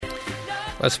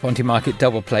That's Ponty Market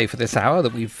double play for this hour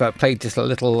that we've played just a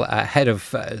little ahead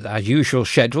of our usual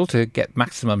schedule to get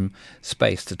maximum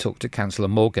space to talk to Councillor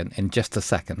Morgan in just a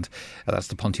second. That's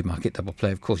the Ponty Market double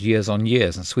play, of course, Years on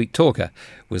Years, and Sweet Talker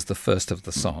was the first of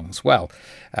the songs. Well,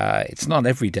 it's not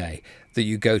every day that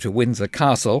you go to Windsor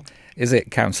Castle, is it,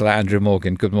 Councillor Andrew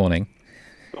Morgan? Good morning.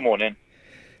 Good morning.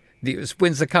 It was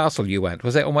Windsor Castle you went,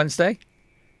 was it on Wednesday?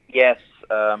 Yes,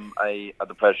 I had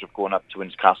the pleasure of going up to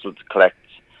Windsor Castle to collect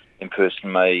in person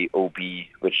my OB,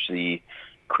 which the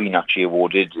Queen actually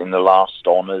awarded in the last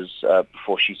honours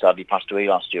before she sadly passed away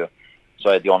last year.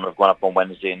 So I had the honour of going up on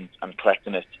Wednesday and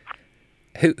collecting it.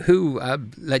 Who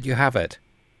let you have it?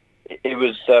 It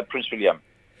was Prince William.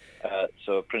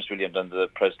 So Prince William done the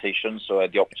presentation, so I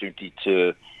had the opportunity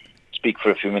to speak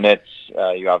for a few minutes.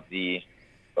 You have the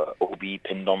OB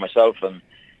pinned on myself, and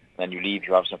then you leave,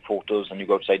 you have some photos, and you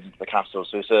go outside into the castle.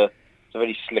 So it's a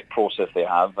very slick process they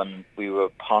have, and we were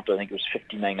part of, I think it was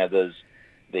 59 others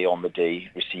there on the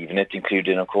day receiving it,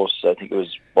 including, of course, I think it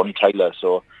was Bonnie Tyler.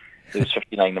 So there was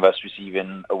 59 of us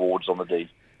receiving awards on the day.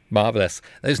 Marvellous.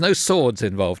 There's no swords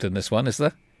involved in this one, is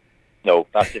there? No,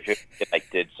 that's if you're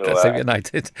United. So, that's if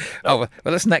United. No. Oh, well,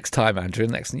 that's next time, Andrew.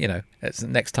 It's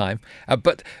next time.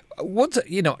 But what,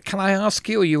 can I ask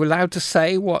you, are you allowed to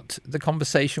say what the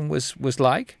conversation was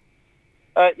like?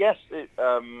 Yes,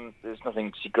 there's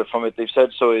nothing secret from it. They've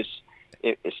said so.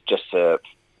 It's just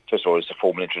first of all, it's a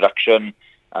formal introduction,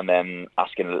 and then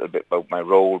asking a little bit about my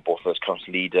role, both as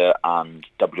council leader and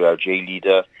WLJ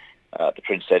leader. The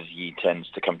Prince said he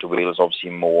intends to come to Wales, obviously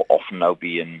more often now,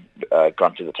 being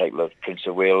granted the title of Prince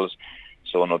of Wales.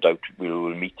 So no doubt we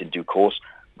will meet in due course.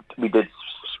 We did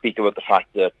speak about the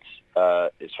fact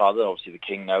that his father, obviously the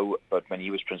King now, but when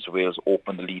he was Prince of Wales,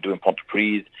 opened the Lido in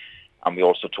Pontypridd. And we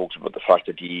also talked about the fact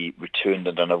that he returned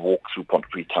and done a walk through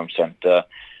Pontypridd town centre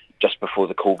just before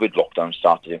the COVID lockdown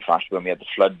started, in fact, when we had the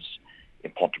floods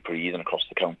in Pontypridd and across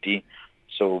the county.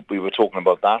 So we were talking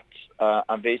about that.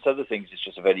 And various other things. It's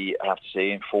just a very, I have to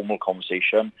say, informal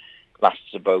conversation.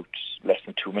 Lasts about less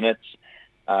than 2 minutes.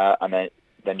 And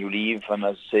then you leave, and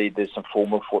as I say, there's some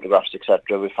formal photographs,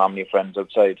 etc., with family and friends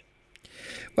outside.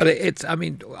 Well,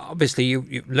 obviously,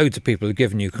 you loads of people have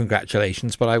given you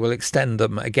congratulations, but I will extend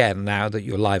them again now that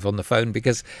you're live on the phone,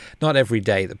 because not every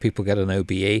day that people get an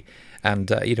OBE, and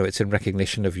it's in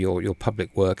recognition of your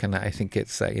public work, and I think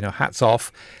it's hats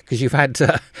off, because you've had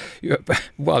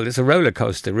it's a roller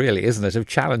coaster, really, isn't it, of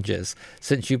challenges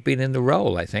since you've been in the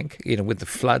role. I think with the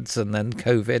floods and then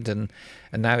COVID and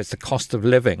now it's the cost of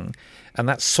living, and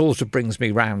that sort of brings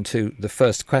me round to the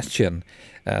first question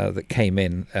that came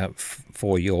in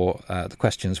for the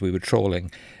questions we were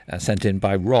trawling, sent in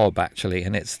by Rob, actually,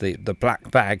 and it's the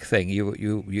black bag thing.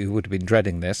 You would have been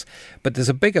dreading this, but there's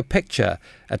a bigger picture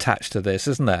attached to this,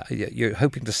 isn't there? You're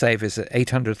hoping to save is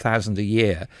 $800,000 a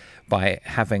year by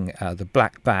having the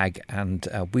black bag and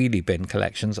wheelie bin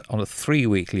collections on a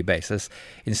 3-weekly basis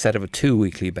instead of a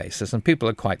 2-weekly basis. And people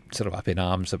are quite sort of up in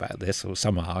arms about this, or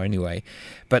some are anyway,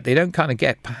 but they don't kind of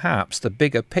get perhaps the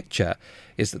bigger picture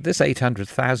is that this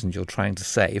 800,000 you're trying to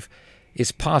save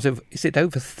is part of, is it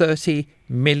over 30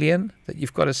 million that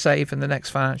you've got to save in the next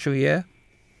financial year?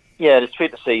 Yeah, it's fair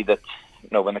to say that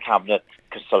when the Cabinet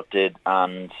consulted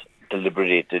and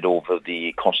deliberated over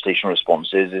the consultation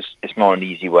responses, it's not an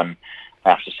easy one. I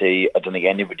have to say, I don't think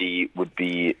anybody would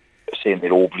be saying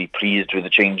they're overly pleased with the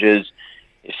changes.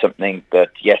 It's something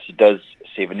that, yes, it does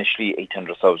save initially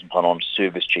 £800,000 on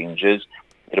service changes.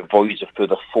 It avoids a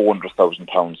further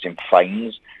 £400,000 in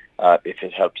fines if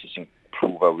it helps us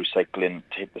improve our recycling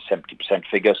to hit the 70%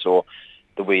 figure. So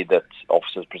the way that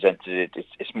officers presented it,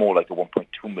 it's more like a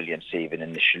 1.2 million saving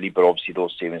initially, but obviously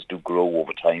those savings do grow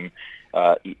over time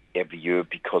every year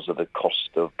because of the cost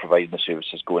of providing the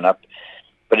services going up.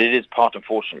 But it is part,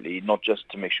 unfortunately, not just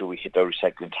to make sure we hit our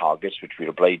recycling targets, which we're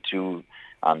obliged to,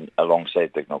 and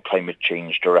alongside the climate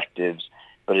change directives,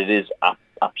 but it is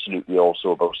absolutely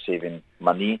also about saving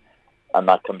money, and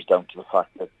that comes down to the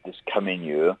fact that this coming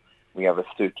year we have a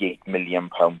 £38 million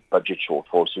budget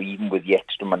shortfall. So even with the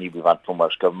extra money we've had from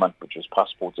Welsh Government, which was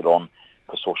passported on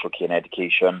for social care and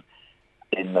education,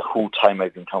 in the whole time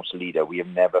I've been council leader, we have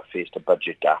never faced a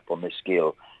budget gap on this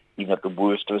scale. Even at the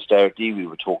worst of austerity, we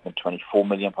were talking £24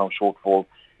 million shortfall.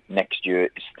 Next year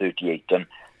is 38. And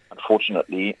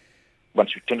unfortunately,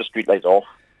 once you've turned the streetlights off,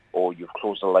 or you've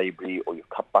closed the library, or you've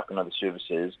cut back on other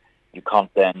services, you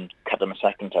can't then cut them a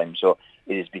second time. So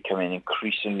it is becoming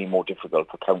increasingly more difficult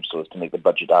for councils to make the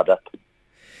budget add up.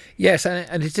 Yes,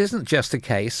 and it isn't just a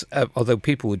case, although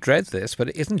people would dread this, but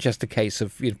it isn't just a case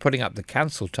of putting up the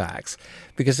council tax,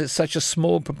 because it's such a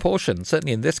small proportion,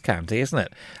 certainly in this county, isn't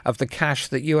it, of the cash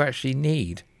that you actually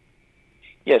need.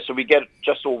 Yeah, so we get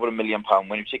just over £1 million.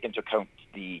 When you take into account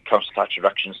the council tax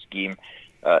reduction scheme,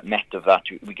 net of that,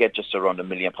 we get just around £1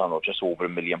 million or just over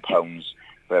 £1 million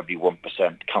for every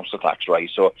 1% council tax rise.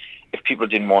 So if people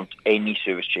didn't want any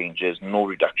service changes, no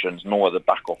reductions, no other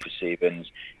back office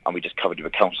savings, and we just covered it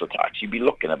with council tax, you'd be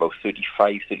looking at about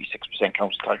 35-36%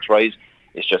 council tax rise.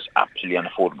 It's just absolutely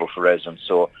unaffordable for residents.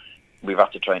 So we've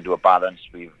had to try and do a balance.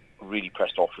 We've really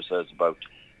pressed officers about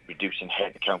reducing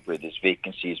headcount where there's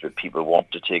vacancies, where people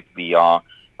want to take VR,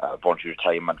 voluntary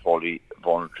retirement,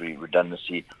 voluntary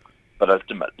redundancy. But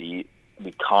ultimately,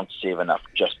 we can't save enough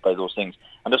just by those things.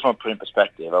 And just want to put in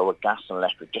perspective, our gas and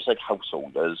electric, just like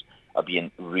householders, are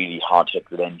being really hard hit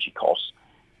with energy costs.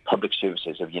 Public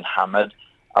services are being hammered.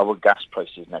 Our gas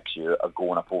prices next year are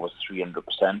going up over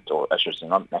 300%, or I should say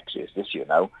not next year, it's this year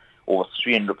now, over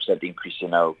 300% increase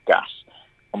in our gas.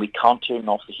 And we can't turn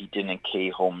off the heating in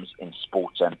care homes, in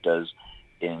sports centres,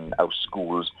 in our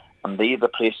schools. And they're the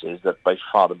places that by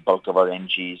far the bulk of our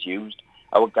energy is used.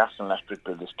 Our gas and electric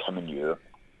bill this coming year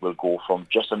will go from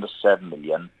just under 7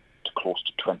 million to close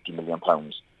to £20 million.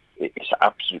 It's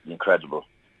absolutely incredible.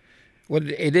 Well,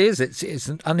 it is. It's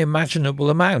an unimaginable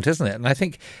amount, isn't it? And I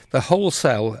think the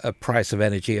wholesale price of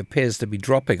energy appears to be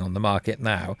dropping on the market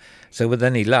now. So with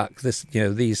any luck,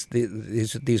 these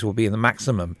will be the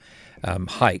maximum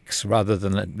hikes rather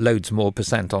than loads more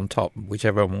percent on top, which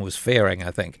everyone was fearing,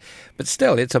 I think. But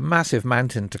still, it's a massive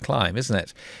mountain to climb, isn't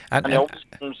it? And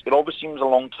it always seems a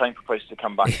long time for prices to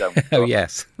come back down. Oh,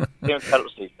 yes.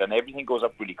 And everything goes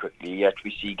up really quickly, yet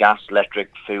we see gas, electric,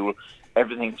 fuel,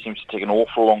 everything seems to take an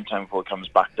awful long time before it comes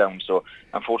back down. So,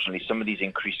 unfortunately, some of these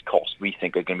increased costs we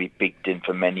think are going to be baked in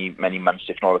for many, many months,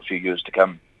 if not a few years to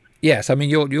come. Yes, I mean,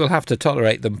 you'll have to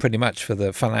tolerate them pretty much for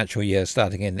the financial year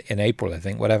starting in April, I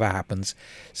think, whatever happens.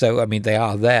 So, I mean, they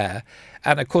are there.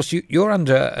 And, of course, you're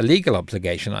under a legal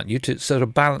obligation, aren't you, to sort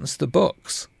of balance the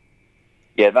books?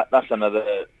 Yeah, that's another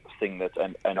thing that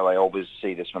I know I always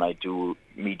say this when I do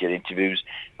media interviews.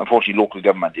 Unfortunately, local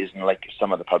government isn't like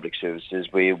some of the public services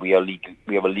where we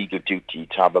have a legal duty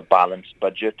to have a balanced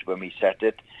budget when we set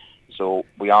it. So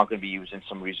we are going to be using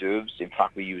some reserves. In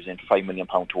fact, we're using £5 million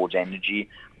towards energy,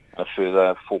 a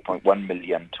further 4.1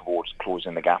 million towards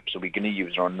closing the gap. So we're going to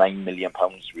use around £9 million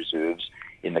reserves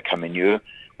in the coming year.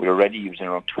 We're already using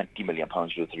around £20 million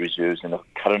worth of reserves in the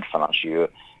current financial year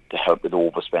to help with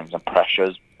overspends and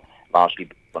pressures, largely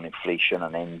on inflation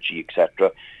and energy,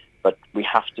 etc. But we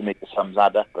have to make the sums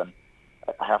add up. And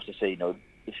I have to say,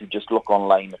 if you just look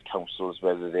online at councils,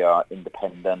 whether they are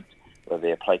independent, whether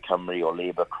they apply Cymru or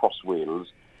Labour across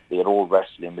Wales, they are all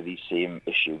wrestling with these same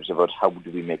issues about how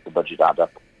do we make the budget add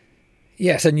up.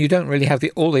 Yes, and you don't really have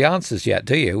all the answers yet,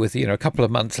 do you? With a couple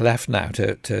of months left now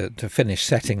to finish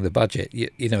setting the budget,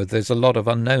 there's a lot of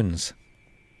unknowns.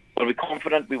 Well, we're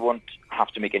confident we won't have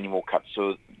to make any more cuts.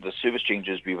 So the service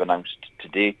changes we've announced to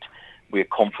date, we're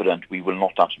confident we will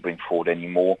not have to bring forward any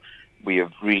more. We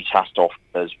have really tasked off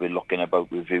as we're looking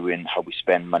about reviewing how we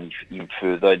spend money even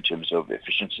further in terms of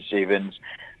efficiency savings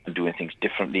and doing things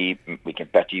differently. We can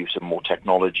better use of more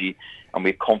technology, and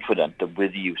we're confident that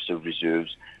with the use of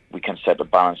reserves, we can set a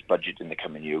balanced budget in the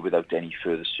coming year without any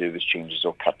further service changes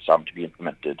or cuts having to be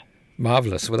implemented.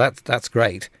 Marvellous. Well, that's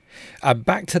great.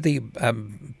 Back to the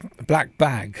black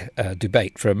bag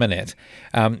debate for a minute.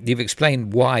 You've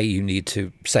explained why you need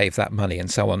to save that money and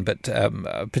so on, but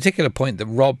a particular point that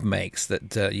Rob makes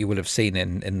that you will have seen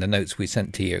in the notes we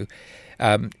sent to you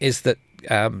is that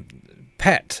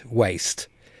pet waste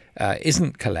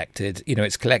isn't collected.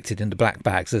 It's collected into black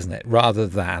bags, isn't it? Rather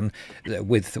than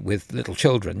with little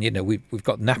children. We've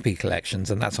got nappy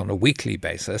collections, and that's on a weekly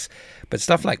basis. But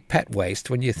stuff like pet waste,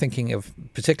 when you're thinking of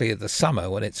particularly the summer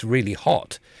when it's really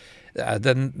hot,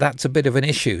 then that's a bit of an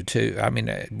issue too. I mean,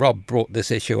 Rob brought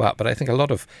this issue up, but I think a lot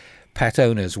of pet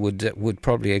owners would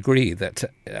probably agree that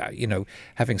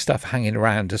having stuff hanging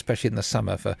around, especially in the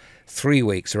summer, for 3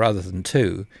 weeks rather than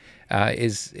 2,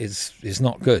 is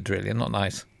not good, really, and not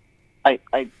nice. I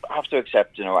have to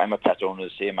accept, I'm a pet owner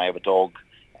the same. I have a dog.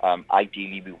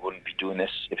 Ideally, we wouldn't be doing this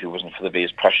if it wasn't for the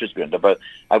various pressures we're under. But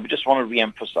I would just want to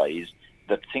re-emphasise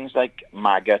that things like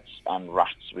maggots and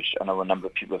rats, which I know a number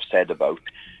of people have said about,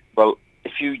 well,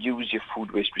 if you use your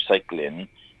food waste recycling,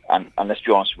 and let's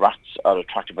be honest, rats are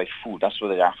attracted by food. That's what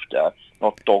they're after,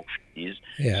 not dog feces.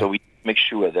 Yeah. So we make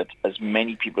sure that as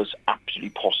many people as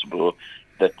absolutely possible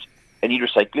that any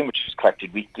recycling, which is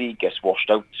collected weekly, gets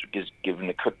washed out, is given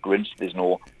a quick rinse. There's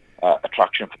no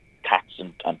attraction for cats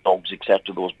and dogs,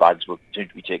 etc. Those bags will continue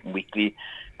to be taken weekly.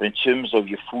 But in terms of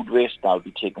your food waste, that'll be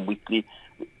taken weekly.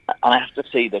 And I have to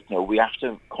say that we have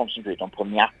to concentrate on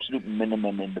putting the absolute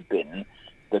minimum in the bin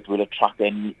that will attract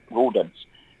any rodents.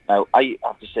 Now, I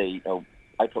have to say,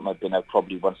 I put my bin out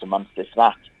probably once a month, if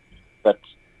that. But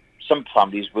some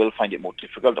families will find it more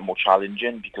difficult and more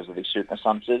challenging because of these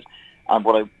circumstances. And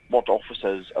what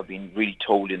officers have been really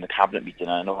told in the cabinet meeting,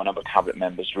 and I know a number of cabinet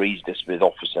members raised this with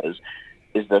officers,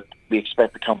 is that we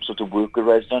expect the council to work with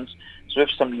residents. So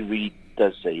if somebody really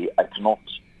does say, I cannot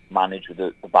manage with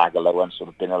the bag allowance or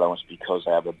the bin allowance because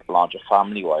I have a larger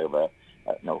family or I have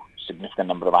a significant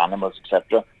number of animals,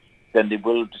 etc., then they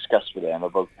will discuss with them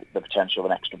about the potential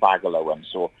of an extra bag allowance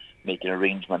or making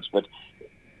arrangements. But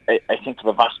I think for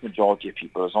the vast majority of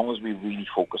people, as long as we really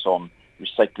focus on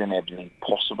recycling everything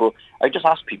possible, I just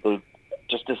ask people,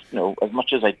 just as as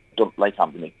much as I don't like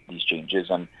having to make these changes,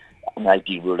 and in the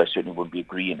ideal world I certainly wouldn't be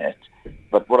agreeing it,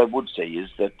 but what I would say is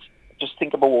that just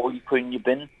think about what you put in your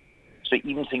bin. So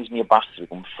even things in your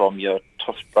bathroom, from your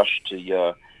toothbrush to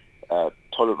your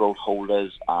toilet roll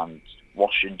holders and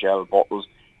washing gel bottles,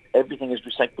 everything is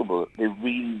recyclable. There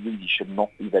really, really should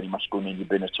not be very much going in your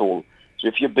bin at all. So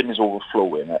if your bin is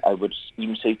overflowing, I would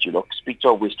even say to you, look, speak to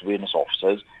our waste awareness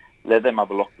officers, let them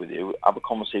have a look with you, have a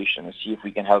conversation and see if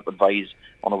we can help advise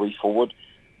on a way forward.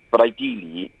 But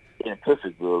ideally, in a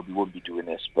perfect world, we wouldn't be doing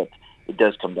this, but it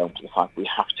does come down to the fact we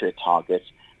have to hit targets,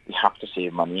 we have to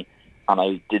save money. And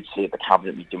I did say at the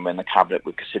cabinet meeting, when the cabinet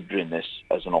were considering this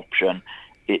as an option,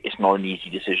 it's not an easy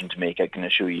decision to make, I can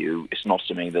assure you. It's not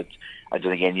something that I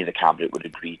don't think any of the cabinet would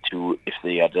agree to if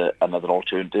they had another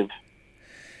alternative.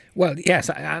 Well, yes,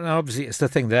 and obviously it's the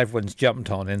thing that everyone's jumped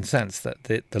on, in the sense that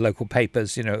the local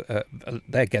papers,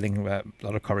 they're getting a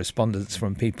lot of correspondence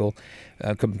from people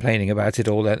complaining about it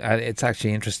all, and it's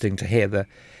actually interesting to hear the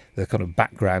kind of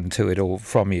background to it all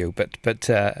from you. But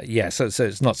so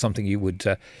it's not something you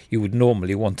would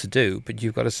normally want to do, but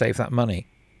you've got to save that money.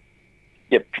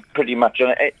 Yeah, pretty much.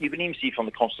 And you can even see from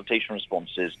the consultation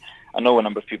responses, I know a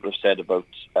number of people have said about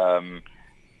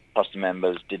cluster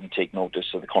members didn't take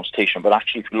notice of the consultation, but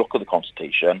actually if you look at the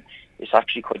consultation, it's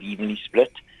actually quite evenly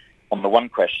split. On the one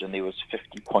question, there was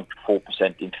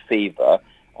 50.4% in favour.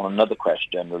 On another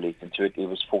question relating to it, it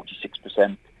was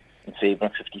 46% in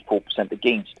favour and 54%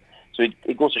 against. So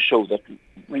it goes to show that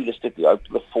realistically, out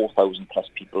of the 4,000 plus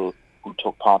people who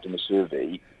took part in the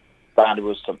survey, that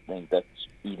was something that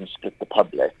even split the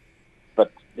public.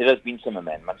 But there has been some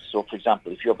amendments. So, for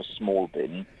example, if you have a small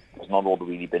bin, because not all the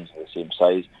wheelie bins are the same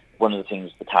size, one of the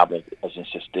things the cabinet has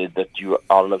insisted that you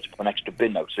are allowed to put an extra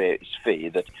bin out. So it's fair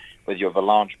that whether you have a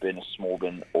large bin, a small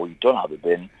bin, or you don't have a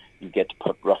bin, you get to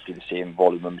put roughly the same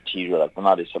volume of material out. And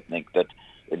that is something that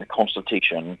in the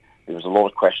consultation, there was a lot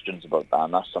of questions about that,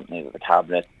 and that's something that the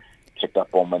cabinet picked up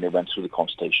on when they went through the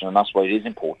consultation. And that's why it is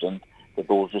important that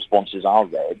those responses are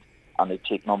read and they're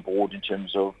taken on board in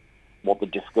terms of what the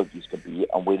difficulties could be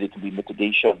and where there can be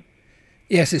mitigation.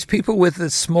 Yes, it's people with the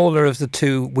smaller of the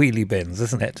two wheelie bins,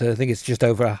 isn't it? I think it's just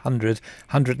over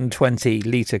 120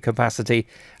 litre capacity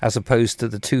as opposed to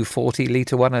the 240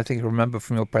 litre one, I think I remember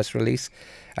from your press release.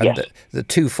 And yes. the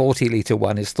 240 litre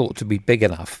one is thought to be big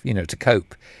enough, to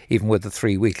cope, even with the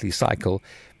 3 weekly cycle.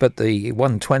 But the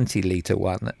 120 litre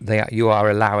one, you are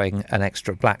allowing an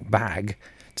extra black bag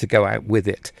to go out with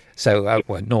it. So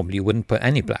normally you wouldn't put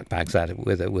any black bags out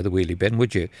with a wheelie bin,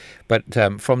 would you? But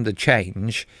from the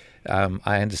change,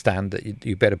 I understand that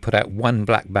you better put out one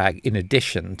black bag in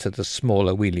addition to the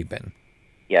smaller wheelie bin.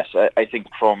 Yes, I think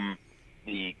from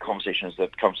the conversations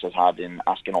that council has had in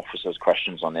asking officers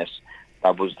questions on this,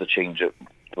 that was the change that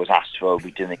was asked for.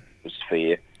 We didn't think it was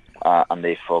fair, and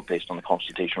therefore, based on the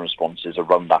consultation responses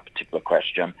around that particular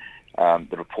question,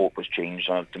 the report was changed,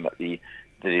 and ultimately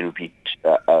there will be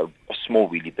a small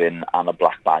wheelie bin and a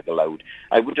black bag allowed.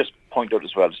 I would just point out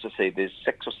as well, just to say, there's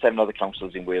 6 or 7 other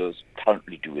councils in Wales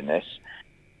currently doing this,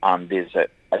 and there's,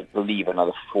 I believe,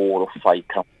 another 4 or 5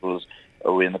 councils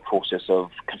who are in the process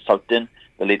of consulting.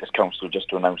 The latest council just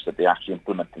to announce that they're actually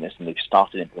implementing this, and they've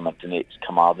started implementing it,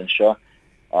 Carmarthenshire.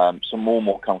 So more and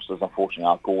more councils, unfortunately,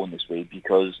 are going this way,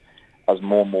 because as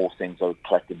more and more things are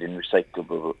collected in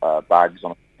recyclable bags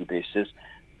on a weekly basis,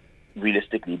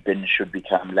 realistically, bins should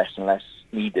become less and less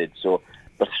needed. So,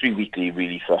 but 3 weekly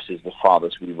really for us is the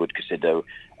farthest we would consider.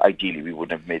 Ideally, we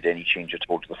wouldn't have made any change at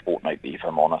all to the fortnightly, if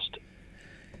I'm honest.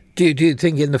 Do you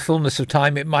think in the fullness of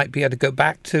time it might be able to go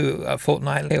back to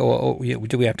fortnightly, or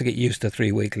do we have to get used to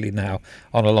 3 weekly now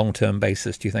on a long-term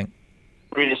basis, do you think?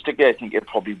 Realistically, I think it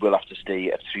probably will have to stay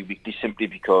at 3 weekly, simply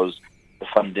because the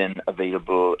funding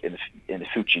available in the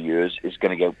future years is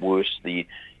going to get worse. The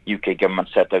UK government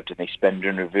set out in a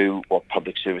spending review what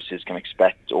public services can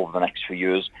expect over the next few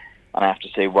years. And I have to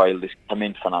say, while this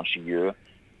coming financial year,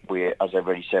 where, as I've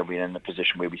already said, we're in a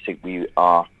position where we think we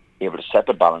are able to set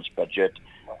a balanced budget,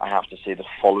 I have to say the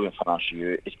following financial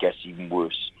year, it gets even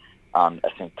worse. and I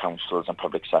think councils and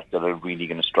public sector are really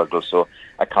going to struggle. So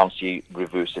I can't see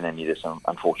reversing any of this,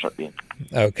 unfortunately.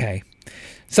 Okay.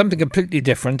 Something completely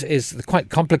different is the quite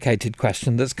complicated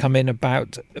question that's come in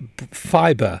about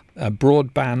fibre,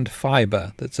 broadband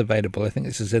fibre that's available. I think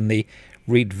this is in the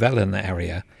Reed Velen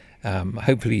area.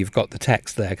 Hopefully you've got the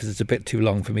text there, because it's a bit too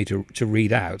long for me to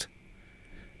read out.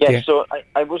 Yeah, so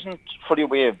I wasn't fully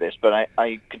aware of this, but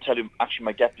I can tell you, actually,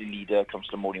 my deputy leader,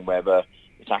 Councillor Maureen Webber,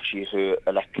 it's actually her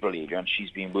electoral area, and she's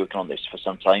been working on this for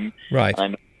some time. Right.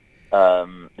 And I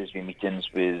know there's been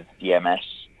meetings with the MS,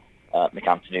 Mick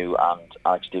Antonew, and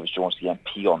Alex Davis-Jones, the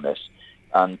MP, on this.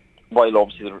 And while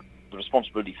obviously the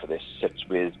responsibility for this sits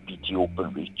with BT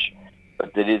Openreach,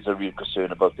 but there is a real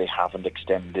concern about they haven't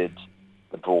extended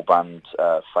the broadband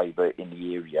fibre in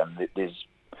the area, and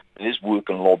there is work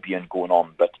and lobbying going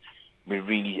on, but we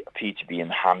really appear to be in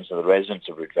the hands of the residents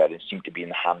of Reed Velen, seem to be in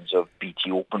the hands of BT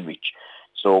Openreach.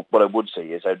 So what I would say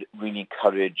is I'd really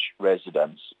encourage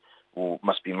residents who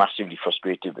must be massively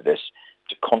frustrated with this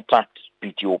to contact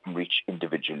BT Openreach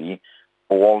individually,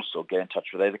 or also get in touch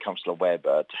with either Councillor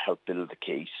Webber to help build the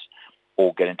case,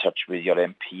 or get in touch with your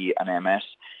MP and MS.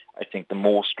 I think the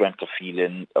more strength of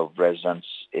feeling of residents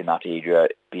in that area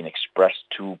being expressed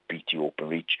to BT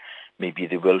Openreach, maybe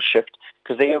they will shift,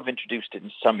 because they have introduced it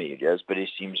in some areas, but it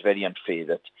seems very unfair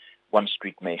that one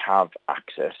street may have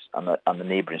access and the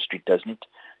neighbouring street doesn't.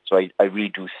 So I really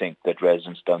do think that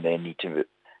residents down there need to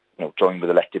join with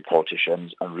elected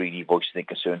politicians and really voice their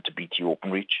concern to BT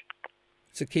Openreach.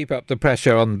 To keep up the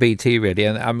pressure on BT, really.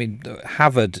 And I mean,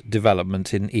 Havard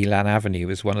development in Elan Avenue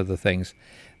is one of the things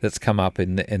that's come up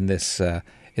in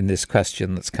this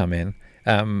question that's come in,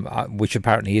 which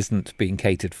apparently isn't being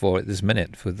catered for at this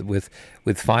minute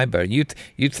with fibre. You'd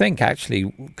think, actually,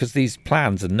 because these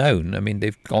plans are known. I mean,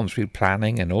 they've gone through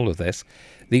planning and all of this.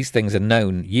 These things are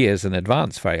known years in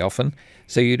advance very often.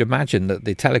 So you'd imagine that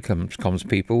the telecoms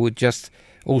people would just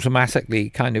automatically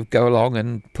kind of go along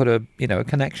and put a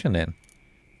connection in.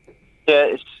 Yeah,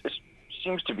 it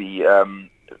seems to be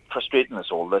frustrating us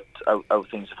all that how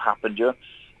things have happened here.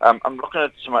 I'm looking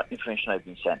at some information I've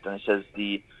been sent, and it says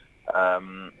the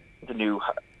new,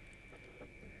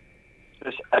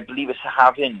 I believe it's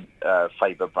having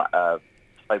fibre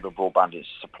broadband is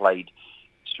supplied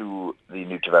to the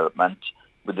new development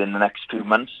within the next few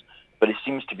months. But it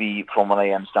seems to be, from what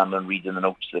I understand and reading the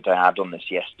notes that I had on this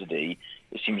yesterday,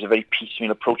 it seems a very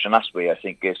piecemeal approach, and that's where I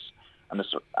think it's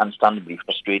understandably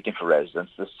frustrating for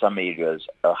residents that some areas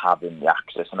are having the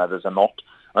access and others are not.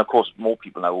 And of course, more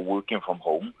people now are working from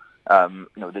home.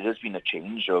 There has been a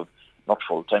change of not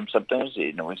full-time sometimes,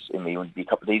 it may only be a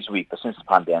couple of days a week, but since the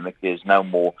pandemic, there's now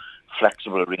more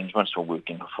flexible arrangements for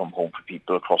working from home for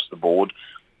people across the board.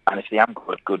 And if they haven't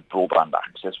got good broadband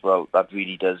access, well, that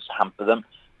really does hamper them.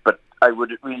 But I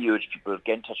would really urge people to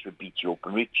get in touch with BT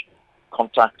Openreach,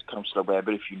 contact Councillor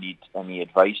Webber if you need any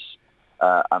advice,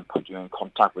 and put you in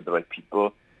contact with the right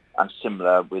people. And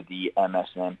similar with the MS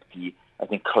and MP, I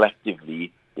think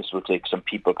collectively this will take some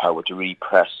people power to really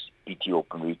press BT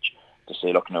Openreach to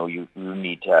say, look, no, you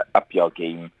need to up your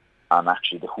game, and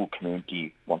actually the whole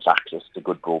community wants access to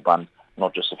good broadband,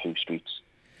 not just a few streets.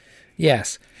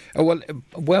 Yes. Well,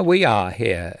 where we are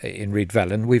here in Reed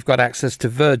Velen, we've got access to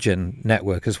Virgin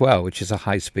network as well, which is a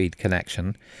high-speed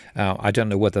connection. I don't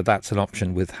know whether that's an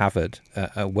option with Havard,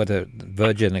 whether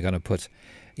Virgin are going to put,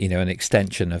 an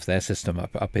extension of their system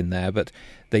up in there. But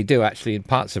they do actually in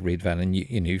parts of Reed Velen.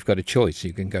 You've got a choice.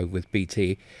 You can go with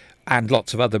BT and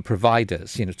lots of other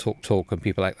providers, TalkTalk and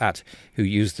people like that who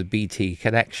use the BT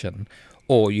connection.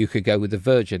 Or you could go with the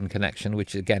Virgin connection,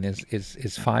 which again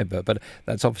is fibre, but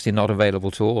that's obviously not available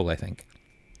to all, I think.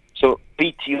 So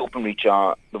BT Openreach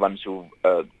are the ones who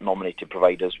nominated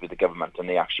providers with the government, and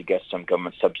they actually get some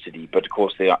government subsidy. But of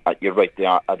course, you're right, there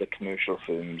are other commercial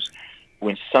firms who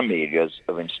in some areas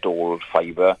have installed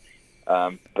fibre.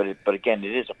 But again,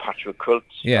 it is a patchwork quilt.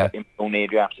 Yeah. In my own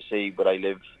area, I have to say, where I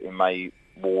live in my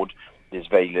ward, there's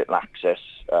very little access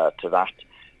to that.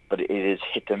 But it is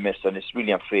hit and miss, and it's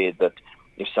really unfair that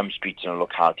if some streets in a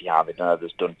locality have it and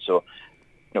others don't. So,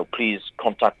 please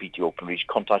contact BT Openreach,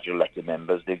 contact your elected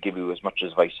members. They'll give you as much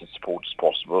advice and support as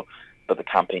possible, but the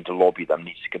campaign to lobby them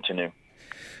needs to continue.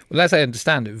 Well, as I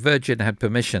understand it, Virgin had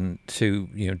permission to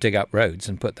dig up roads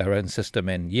and put their own system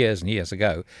in years and years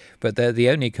ago, but they're the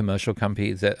only commercial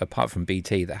company that, apart from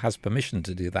BT, that has permission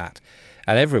to do that.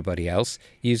 And everybody else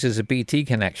uses a BT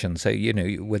connection. So,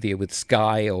 whether you're with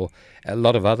Sky or a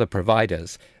lot of other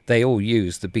providers, they all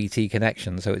use the BT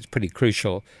connection. So it's pretty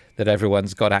crucial that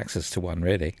everyone's got access to one,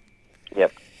 really.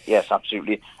 Yep. Yes,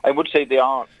 absolutely. I would say there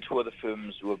are two other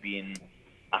firms who are being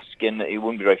asking, it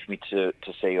wouldn't be right for me to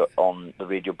say on the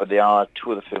radio, but there are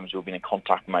two other firms who have been in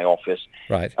contact with my office,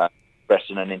 right,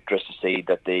 expressing an interest to say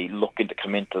that they looking to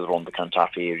come into the Rhondda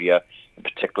Cynon area, in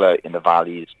particular in the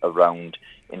valleys around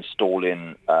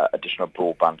installing additional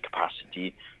broadband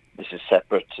capacity. This is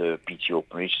separate to BT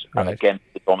Openreach, and again,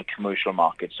 it's on a commercial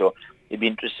market. So it'd be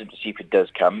interesting to see if it does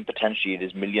come. Potentially, it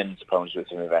is millions of pounds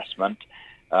worth of investment.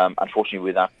 Unfortunately,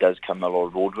 with that does come a lot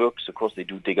of roadworks. Of course, they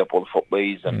do dig up all the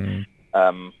footways, and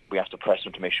we have to press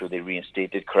them to make sure they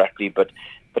reinstate it correctly. But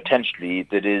potentially,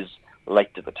 there is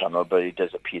light at the tunnel, but it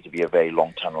does appear to be a very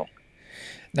long tunnel.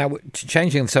 Now,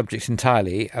 changing the subject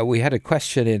entirely, we had a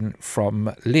question in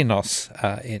from Linos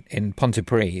in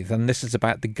Pontypridd, and this is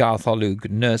about the Gartholwg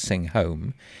nursing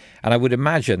home. And I would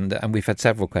imagine that, and we've had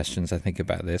several questions, I think,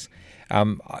 about this.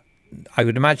 I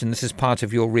would imagine this is part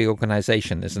of your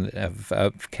reorganisation, isn't it,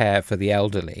 of care for the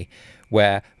elderly,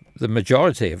 where the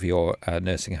majority of your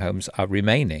nursing homes are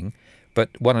remaining, but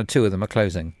one or two of them are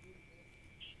closing.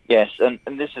 Yes, and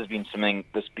this has been something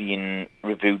that's been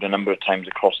reviewed a number of times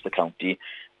across the county.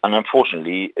 And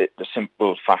unfortunately, the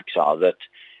simple facts are that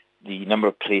the number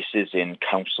of places in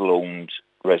council-owned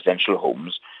residential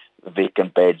homes,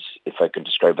 vacant beds, if I can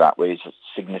describe it that way, is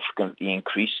significantly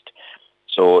increased.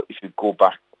 So if you go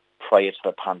back prior to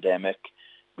the pandemic,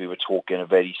 we were talking a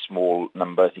very small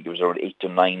number. I think it was around 8 to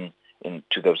 9 in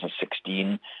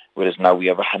 2016, whereas now we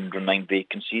have 109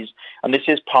 vacancies. And this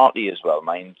is partly as well,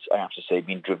 I have to say,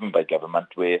 being driven by government,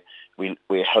 where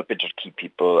we're helping to keep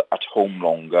people at home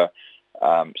longer,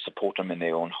 support them in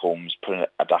their own homes, putting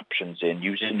adaptations in,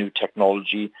 using new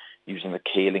technology, using the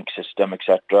K-Link system,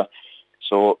 etc.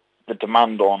 So the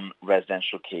demand on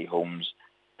residential care homes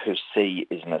per se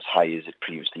isn't as high as it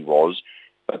previously was,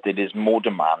 but there is more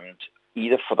demand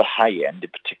either for the high end, in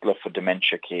particular for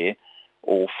dementia care,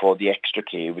 or for the extra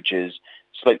care, which is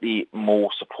slightly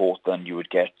more support than you would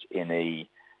get in a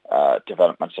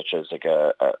development such as like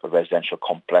a residential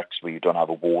complex where you don't have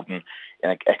a warden. In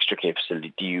an extra care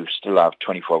facility, you still have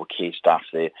 24-hour care staff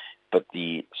there, but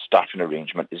the staffing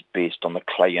arrangement is based on the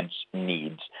client's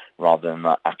needs rather than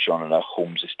actually on a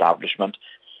home's establishment.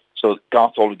 So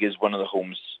Gartholwg is one of the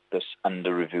homes that's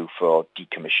under review for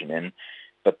decommissioning,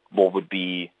 but what would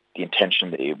be the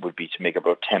intention there would be to make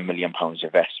about £10 million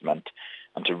investment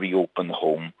and to reopen the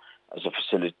home as a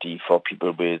facility for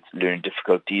people with learning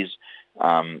difficulties,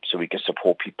 so we can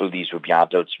support people. These would be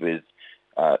adults with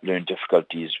learning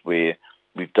difficulties, where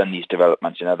we've done these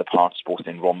developments in other parts, both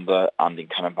in Rhondda and in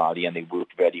Cynon Valley, and they work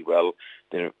very well.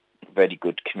 They're very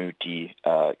good community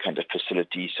kind of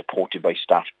facility supported by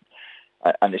staff.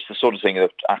 And it's the sort of thing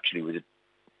that actually with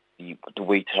the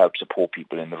way to help support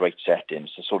people in the right settings,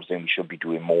 the sort of thing we should be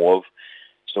doing more of.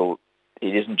 So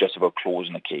it isn't just about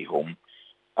closing a care home.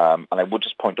 And I would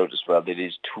just point out as well, there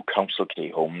is 2 council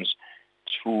care homes,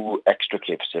 2 extra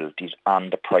care facilities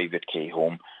and a private care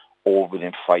home, all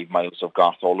within 5 miles of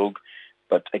Gartholwg.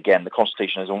 But again, the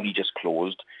consultation has only just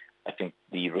closed. I think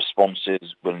the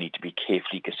responses will need to be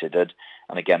carefully considered.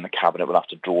 And again, the Cabinet will have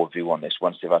to draw a view on this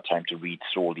once they've had time to read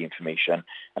through all the information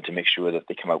and to make sure that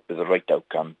they come out with the right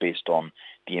outcome based on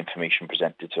the information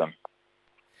presented to them.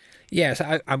 Yes,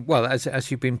 well, as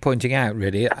you've been pointing out,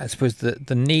 really, I suppose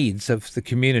the needs of the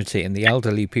community and the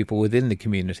elderly people within the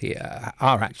community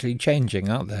are actually changing,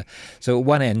 aren't they? So at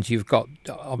one end, you've got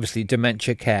obviously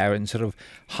dementia care and sort of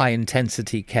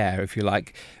high-intensity care, if you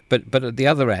like, but at the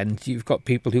other end, you've got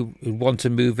people who want to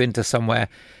move into somewhere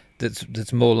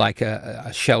that's more like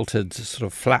a sheltered sort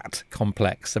of flat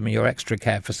complex. I mean, your extra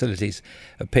care facilities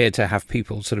appear to have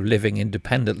people sort of living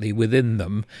independently within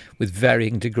them with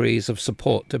varying degrees of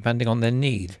support depending on their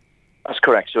need. That's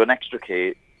correct. So an extra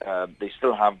care, they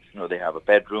still have, they have a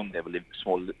bedroom, they have a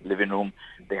small living room,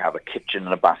 they have a kitchen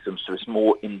and a bathroom, so it's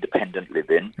more independent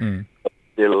living. But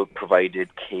still provided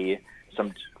care.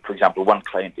 For example, one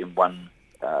client in one,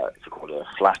 if you call it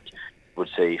a flat, would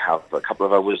say have a couple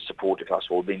of hours support if that's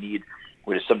all they need,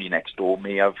 whereas somebody next door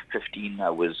may have 15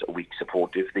 hours a week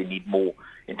support if they need more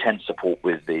intense support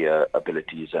with their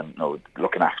abilities and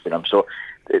looking after them. So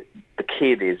the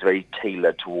care there is very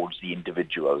tailored towards the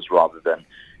individuals rather than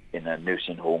in a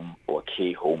nursing home or a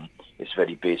care home. It's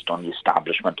very based on the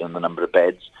establishment and the number of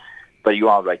beds. But you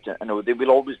are right. I know there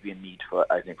will always be a need for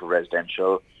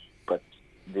residential, but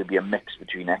there'll be a mix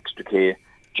between extra care,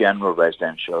 general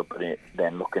residential, but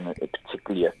then looking at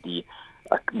particularly at the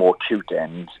more acute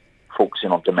end,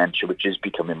 focusing on dementia, which is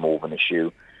becoming more of an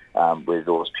issue with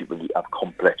those people who have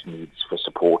complex needs for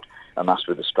support, and that's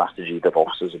where the strategy that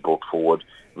officers have brought forward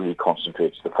really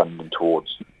concentrates the funding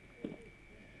towards.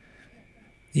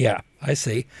 Yeah, I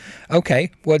see.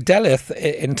 Okay, well, Delyth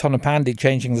in Tonypandy,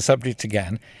 changing the subject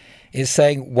again, is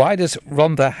saying, why does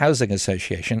Rhondda Housing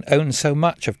Association own so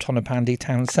much of Tonypandy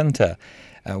Town Centre?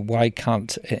 Why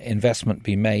can't investment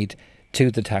be made to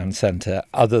the town centre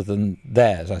other than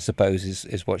theirs, I suppose,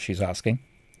 is what she's asking.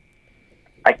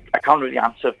 I can't really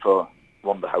answer for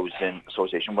Rhondda Housing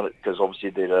Association because obviously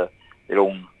they're their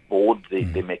own board. They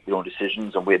make their own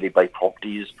decisions on where they buy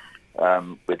properties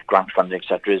with grant funding,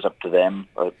 etc. is up to them,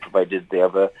 provided they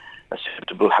have a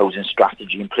suitable housing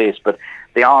strategy in place. But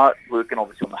they are working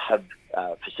obviously on the hub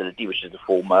facility, which is the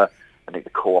former, I think, the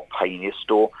Co-op Pioneer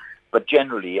store. But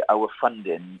generally, our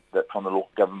funding that from the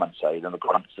local government side and the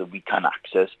grants that we can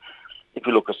access, if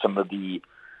you look at some of the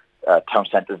town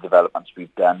centre developments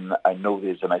we've done, I know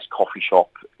there's a nice coffee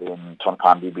shop in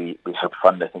Tonypandy we helped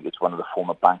fund. I think it's one of the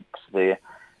former banks there.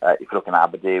 If you look in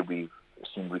Aberdare, we've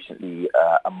seen recently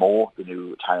Amore, the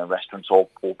new Italian restaurants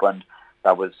opened.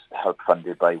 That was help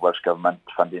funded by Welsh Government,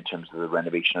 funded in terms of the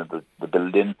renovation of the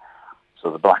building.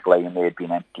 So the Black Lion there had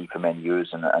been empty for many years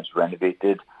and it's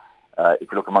renovated.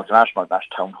 If you look at Mountain Ash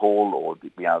Town Hall, or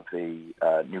we have the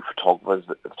new photographers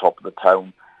at the top of the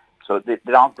town. So there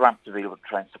are grants available to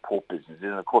try and support businesses.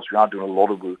 And of course, we are doing a lot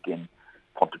of work in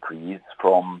Pontypridd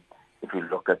from, if you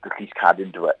look at the Llys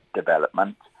Cadin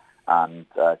development and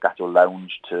Gatto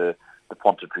Lounge to the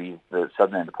Pontypridd, the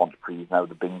southern end of Pontypridd, now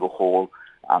the Bingo Hall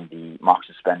and the Marks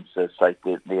and Spencer site.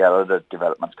 There are other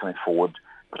developments coming forward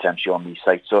potentially on these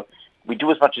sites. So we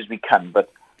do as much as we can,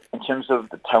 but in terms of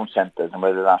the town centres and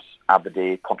whether that's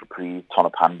Aberdare, Pontypridd,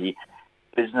 Tonypandy,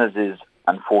 businesses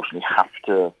unfortunately have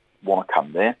to want to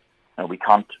come there. And we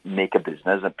can't make a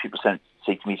business. And people say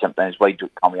to me sometimes, why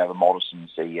can't we have a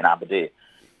Morrison's, say, in Aberdare?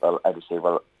 Well, I would say,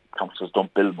 well, councils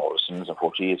don't build Morrison's.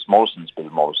 Unfortunately, it's Morrison's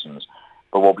build Morrison's.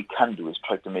 But what we can do is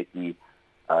try to make the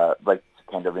right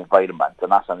kind of environment,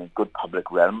 and that's in a good public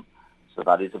realm. So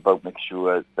that is about making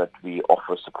sure that we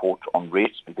offer support on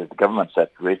rates, because the government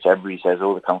sets rates. Everybody says,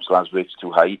 oh, the council has rates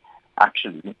too high.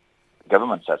 Actually, the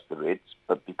government sets the rates,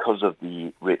 but because of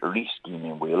the rate relief scheme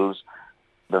in Wales,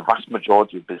 the vast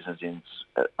majority of businesses,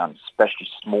 and especially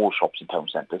small shops in town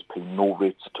centres, pay no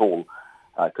rates at all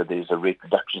because there's a rate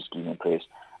reduction scheme in place.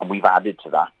 And we've added to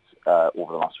that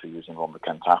over the last few years in Rhondda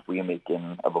Cyntaf. We are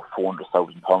making about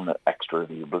 £400,000 extra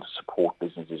available to support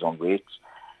businesses on rates.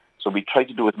 So we try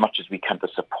to do as much as we can to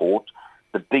support.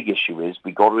 The big issue is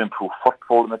we've got to improve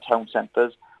footfall in the town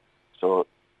centres. So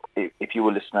if you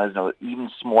were listeners,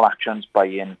 even small actions,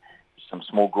 buying some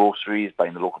small groceries,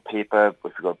 buying the local paper, if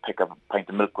you've got to pick up a pint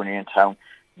of milk when you're in town,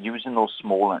 using those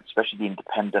small and especially the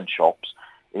independent shops,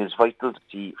 it is vital to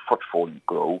see footfall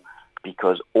grow,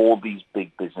 because all these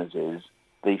big businesses,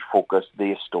 they focus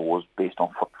their stores based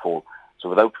on footfall. So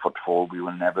without footfall, we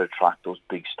will never attract those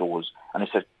big stores. And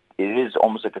it is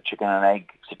almost like a chicken and egg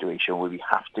situation where we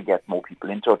have to get more people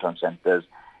into our town centres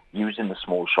using the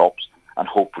small shops, and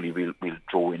hopefully we'll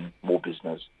draw in more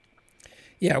business.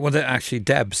 Yeah, well, actually,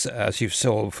 Deb's, as you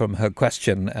saw from her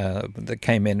question that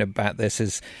came in about this,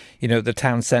 is, the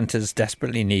town centres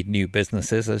desperately need new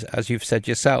businesses, as you've said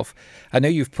yourself. I know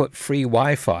you've put free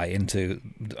Wi-Fi into,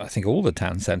 I think, all the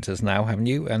town centres now, haven't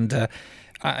you? And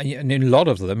in a lot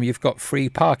of them, you've got free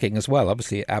parking as well.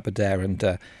 Obviously, Aberdare and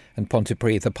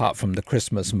Pontypridd, apart from the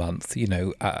Christmas month,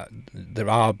 there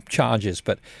are charges,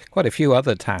 but quite a few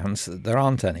other towns, there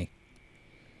aren't any.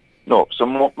 No, so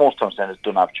most town centres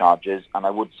don't have charges, and I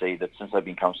would say that since I've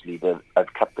been council leader,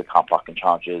 I've cut the car parking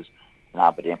charges in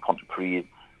Aberdare and Pontypridd.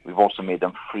 We've also made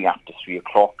them free after 3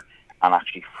 o'clock and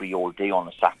actually free all day on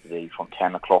a Saturday from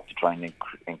 10 o'clock to try and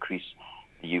increase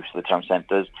the use of the town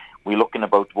centres. We're looking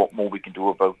about what more we can do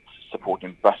about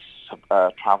supporting bus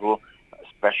travel,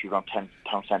 especially around town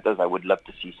centres. I would love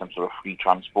to see some sort of free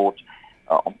transport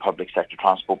on public sector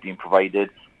transport being provided.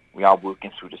 We are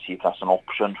working through to see if that's an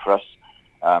option for us.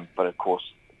 But of course,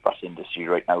 the bus industry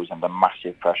right now is under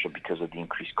massive pressure because of the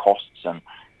increased costs, and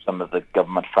some of the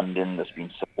government funding that's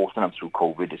been supporting them through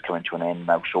COVID is coming to an end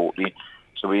now shortly.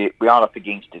 So we are up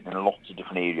against it in lots of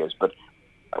different areas. But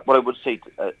what I would say,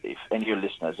 if any of your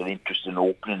listeners are interested in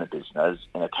opening a business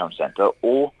in a town centre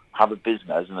or have a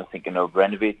business and are thinking of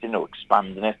renovating or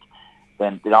expanding it,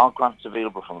 then there are grants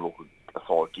available from the local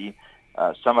authority.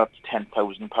 Some are up to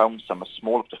 £10,000, some are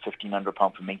small, up to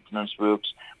 £1,500 for maintenance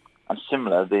works. And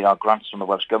similar, there are grants from the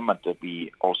Welsh Government that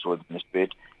we also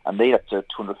administrate, and they're up to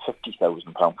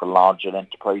 £250,000 for larger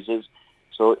enterprises.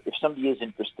 So if somebody is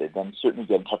interested, then certainly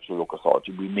get in touch with the local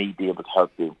authority. We may be able to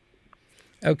help you.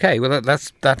 Okay, well,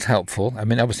 that's helpful. I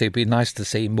mean, obviously, it'd be nice to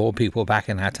see more people back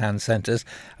in our town centres.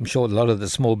 I'm sure a lot of the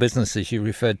small businesses you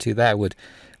referred to there would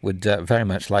would very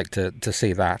much like to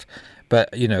see that. But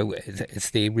it's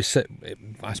the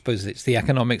I suppose it's the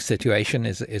economic situation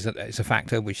is a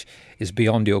factor which is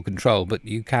beyond your control. But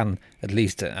you can at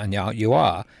least, and you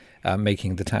are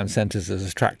making the town centres as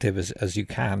attractive as you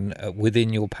can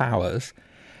within your powers.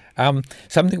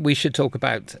 Something we should talk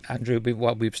about, Andrew,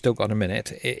 while we've still got a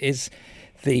minute, is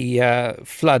the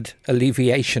flood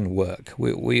alleviation work.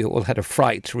 We all had a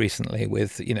fright recently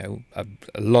with, a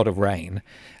lot of rain,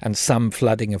 and some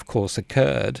flooding, of course,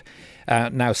 occurred.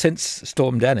 Now, since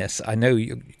Storm Dennis, I know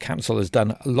your council has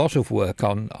done a lot of work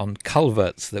on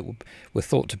culverts that were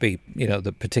thought to be,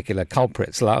 the particular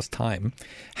culprits last time.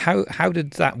 How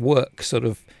did that work sort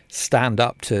of stand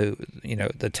up to,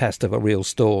 the test of a real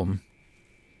storm?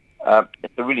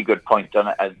 It's a really good point, and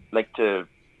I'd like to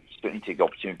certainly take the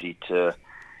opportunity to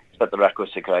set the record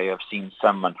straight. I have seen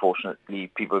some,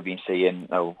 unfortunately, people have been saying,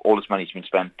 all this money's been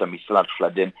spent and we still had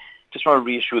flooding. Just want to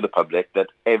reassure the public that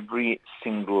every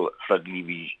single flood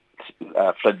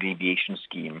alleviation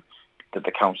scheme that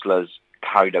the council has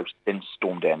carried out since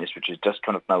Storm Dennis, which is just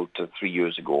kind of now to 3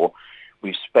 years ago,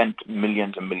 we've spent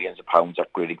millions and millions of pounds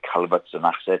upgrading culverts and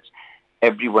assets.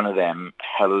 Every one of them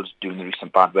held during the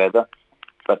recent bad weather.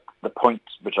 But the point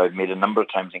which I've made a number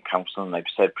of times in council, and I've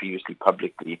said previously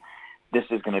publicly, this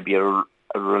is going to be a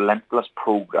relentless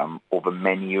programme over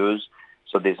many years.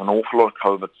 So there's an awful lot of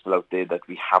culverts still out there that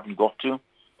we haven't got to.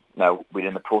 Now, we're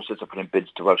in the process of putting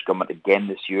bids to Welsh Government again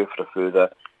this year for a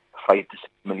further £5 to £6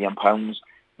 million.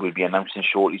 We'll be announcing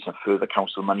shortly some further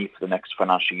council money for the next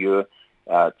financial year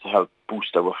to help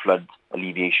boost our flood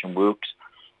alleviation works.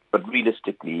 But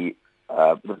realistically,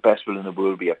 the best will in the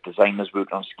world, we have designers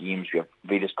working on schemes, we have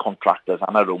various contractors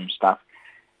and our own staff.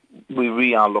 We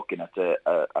really are looking at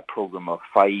a programme of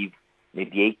 5,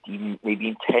 maybe 8, even maybe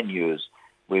in 10 years,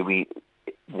 where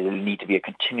there'll need to be a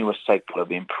continuous cycle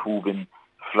of improving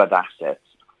flood assets.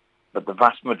 But the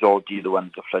vast majority of the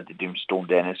ones that flooded during Storm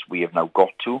Dennis, we have now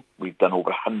got to. We've done over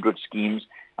 100 schemes,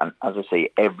 and as I say,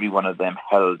 every one of them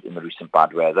held in the recent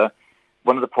bad weather.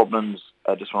 One of the problems,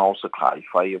 I just want to also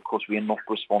clarify, of course, we are not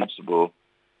responsible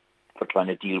for trying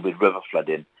to deal with river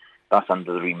flooding. That's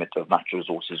under the remit of Natural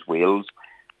Resources Wales.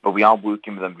 But we are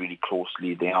working with them really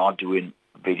closely. They are doing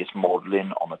various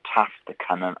modelling on the Taff, the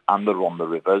Cynon and the Rhondda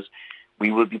rivers.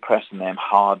 We will be pressing them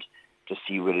hard to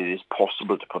see whether it is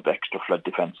possible to put extra flood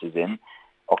defences in.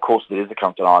 Of course, there is a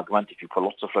counter-argument. If you put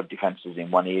lots of flood defences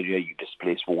in one area, you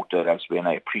displace water elsewhere, and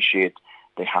I appreciate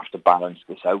they have to balance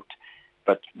this out.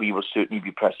 But we will certainly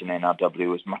be pressing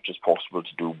NRW as much as possible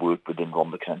to do work within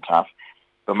Rhondda, Cynon and Taff.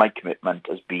 But my commitment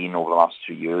has been over the last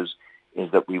 3 years is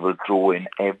that we will draw in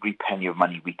every penny of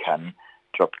money we can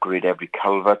to upgrade every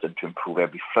culvert and to improve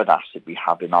every flood asset we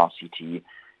have in RCT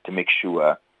to make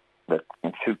sure that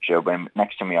in future, when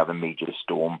next time we have a major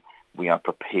storm, we are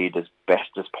prepared as best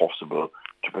as possible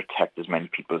to protect as many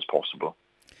people as possible.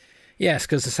 Yes,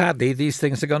 because sadly, these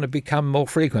things are going to become more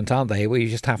frequent, aren't they? We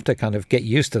just have to kind of get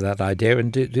used to that idea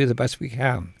and do the best we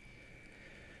can.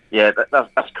 Yeah,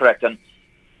 that's correct. And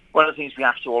one of the things we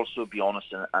have to also be honest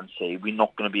and say, we're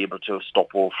not going to be able to stop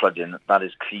all flooding. That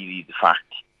is clearly the fact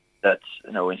that,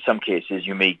 in some cases,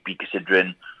 you may be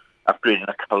considering upgrading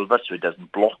a culvert so it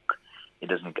doesn't block, it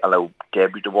doesn't allow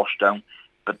debris to wash down.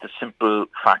 But the simple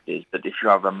fact is that if you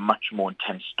have a much more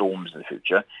intense storms in the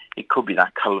future, it could be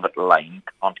that culvert line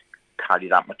can't carry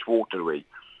that much water away.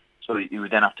 So you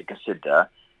would then have to consider,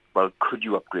 well, could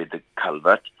you upgrade the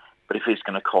culvert? But if it's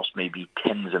going to cost maybe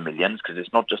tens of millions, because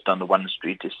it's not just on the one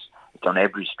street, it's on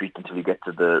every street until you get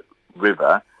to the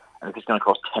river, and if it's going to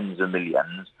cost tens of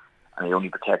millions, and it only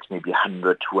protects maybe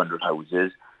 100, 200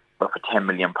 houses, but for £10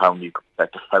 million you could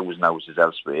protect 1,000 houses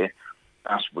elsewhere,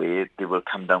 that's where they will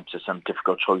come down to some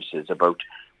difficult choices about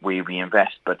where we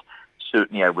invest. But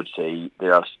certainly I would say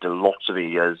there are still lots of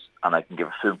areas, and I can give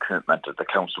a firm commitment that the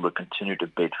council will continue to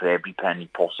bid for every penny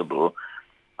possible,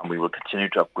 and we will continue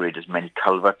to upgrade as many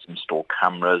culverts, install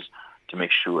cameras to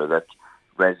make sure that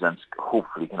residents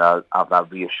hopefully can have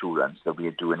that reassurance that we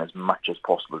are doing as much as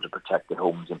possible to protect their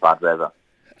homes in bad weather.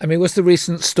 I mean, was the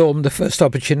recent storm the first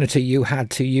opportunity you had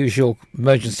to use your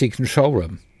emergency control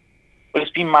room? Well,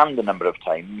 it's been manned a number of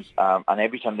times, and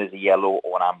every time there's a yellow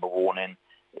or an amber warning,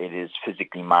 it is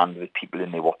physically manned with people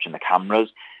in there watching the cameras.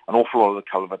 An awful lot of the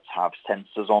culverts have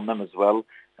sensors on them as well,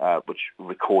 which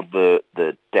record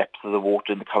the depth of the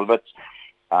water in the culverts.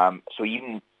 So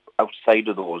even outside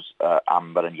of those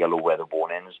amber and yellow weather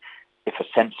warnings, if a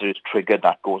sensor is triggered,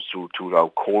 that goes through to our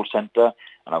call centre,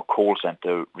 and our call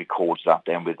centre records that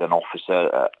then with an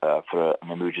officer for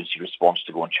an emergency response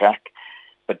to go and check.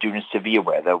 But during severe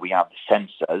weather, we have the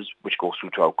sensors, which go through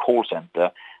to our call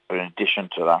centre. But in addition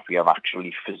to that, we have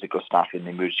actually physical staff in the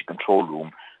emergency control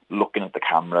room looking at the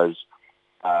cameras,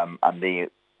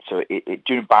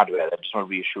 during bad weather, I just want to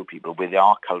reassure people, where there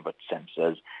are culvert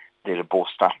sensors, there are both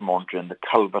staff monitoring the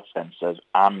culvert sensors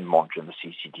and monitoring the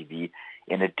CCTV,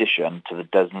 in addition to the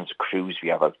dozens of crews we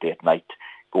have out there at night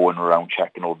going around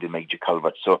checking all the major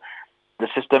culverts. So the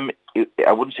system,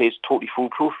 I wouldn't say it's totally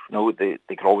foolproof. No, there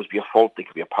could always be a fault, there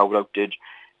could be a power outage,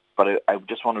 but I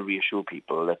just want to reassure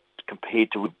people that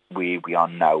compared to where we are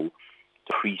now,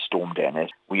 pre-Storm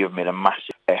Dennis, we have made a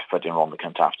massive effort in Rhondda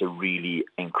to really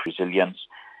increase resilience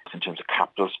in terms of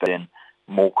capital spending,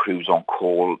 more crews on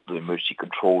call, the emergency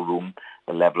control room,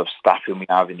 the level of staffing we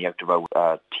have in the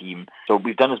out-of-hour team. So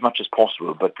we've done as much as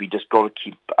possible, but we just got to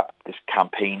keep this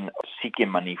campaign of seeking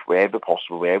money wherever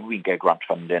possible, wherever we get grant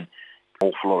funding, an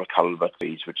awful lot of culvert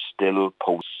fees, which still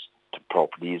post to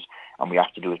properties, and we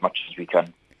have to do as much as we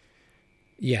can.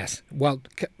 Yes. Well,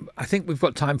 I think we've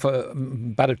got time for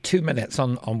about 2 minutes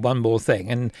on one more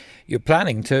thing. And you're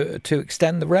planning to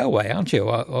extend the railway, aren't you?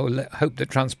 Or hope that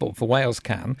Transport for Wales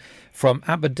can, from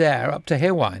Aberdare up to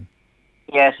Hirwaun.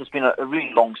 Yes, it's been a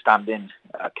really long-standing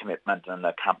commitment and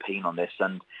a campaign on this.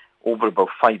 And over about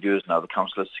 5 years now, the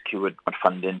council has secured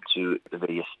funding to the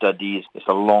various studies. It's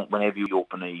whenever you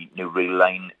open a new rail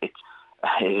line, it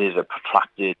is a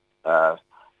protracted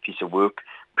piece of work.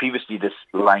 Previously, this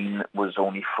line was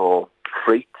only for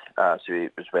freight, so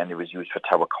it was when it was used for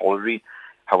Tower Colliery.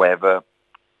 However,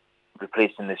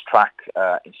 replacing this track,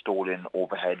 installing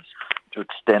overheads to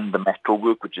extend the metro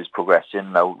work, which is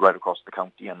progressing now right across the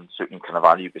county, and certainly in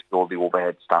Cynefali, you can see all the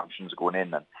overhead stanchions going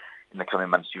in, and in the coming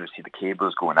months you'll see the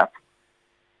cables going up.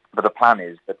 But the plan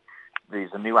is that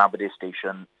there's a new Aberdare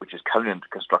station, which is currently under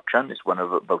construction. It's one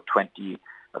of about 20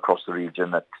 across the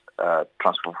region that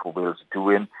Transport for Wales are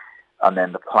doing. And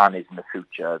then the plan is in the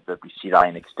future that we see that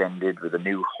line extended with a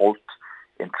new halt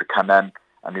in Trecynon,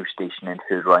 a new station in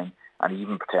Hirwaun, and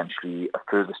even potentially a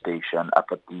further station up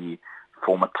at the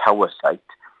former tower site,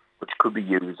 which could be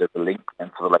used as a link and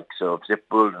for the likes of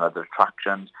Zipworld and other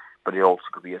attractions, but it also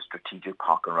could be a strategic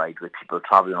park and ride where people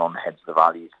travelling on the heads of the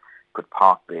valleys could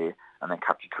park there and then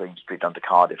catch a train straight down to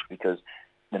Cardiff, because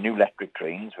the new electric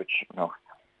trains, which,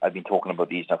 I've been talking about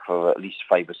these now for at least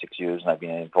 5 or 6 years, and I've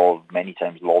been involved many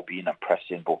times lobbying and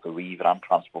pressing both Arriva and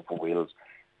Transport for Wales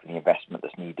for the investment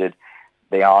that's needed.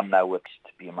 They are now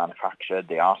being manufactured.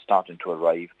 They are starting to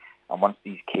arrive. And once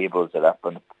these cables are up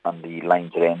and the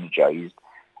lines are energised,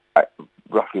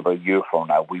 roughly about a year from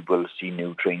now, we will see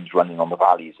new trains running on the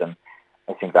valleys. And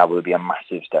I think that will be a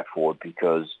massive step forward,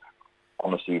 because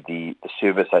honestly, the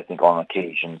service, I think, on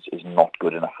occasions is not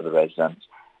good enough for the residents.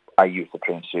 I use the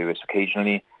train service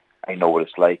occasionally. I know what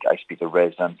it's like. I speak to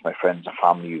residents, my friends and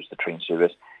family use the train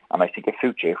service. And I think in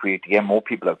future, if we to get more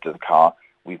people out to the car,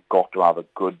 we've got to have a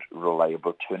good,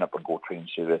 reliable turn up and go train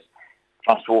service.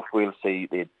 Transport for Wales say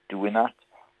they're doing that.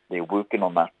 They're working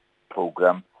on that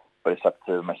programme, but it's up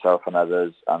to myself and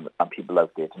others and people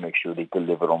out there to make sure they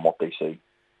deliver on what they say.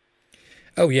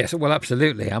 Oh, yes. Well,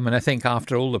 absolutely. I mean, I think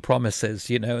after all the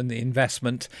promises, and the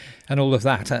investment and all of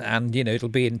that, and, it'll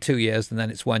be in 2 years and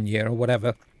then it's 1 year or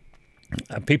whatever,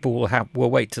 people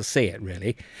will wait to see it,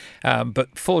 really.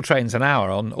 But 4 trains an hour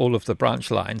on all of the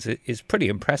branch lines is pretty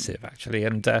impressive, actually.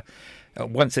 And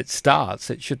once it starts,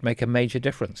 it should make a major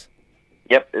difference.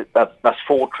 Yep, that's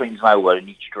 4 trains an hour in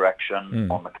each direction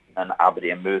on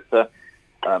Aberdare and Merthyr.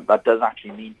 That does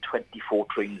actually mean 24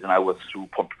 trains an hour through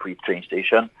Pontypridd train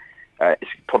station.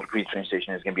 Pontypridd train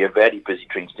station is going to be a very busy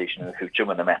train station in the future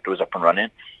when the metro is up and running.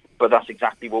 But that's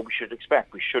exactly what we should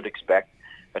expect. We should expect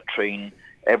a train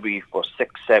every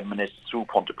 6-7 minutes through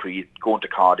Pontypridd, going to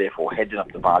Cardiff or heading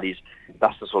up the valleys.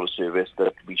 That's the sort of service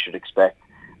that we should expect,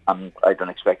 and I don't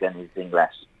expect anything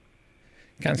less.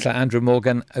 Councillor Andrew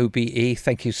Morgan, OBE,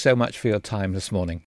 thank you so much for your time this morning.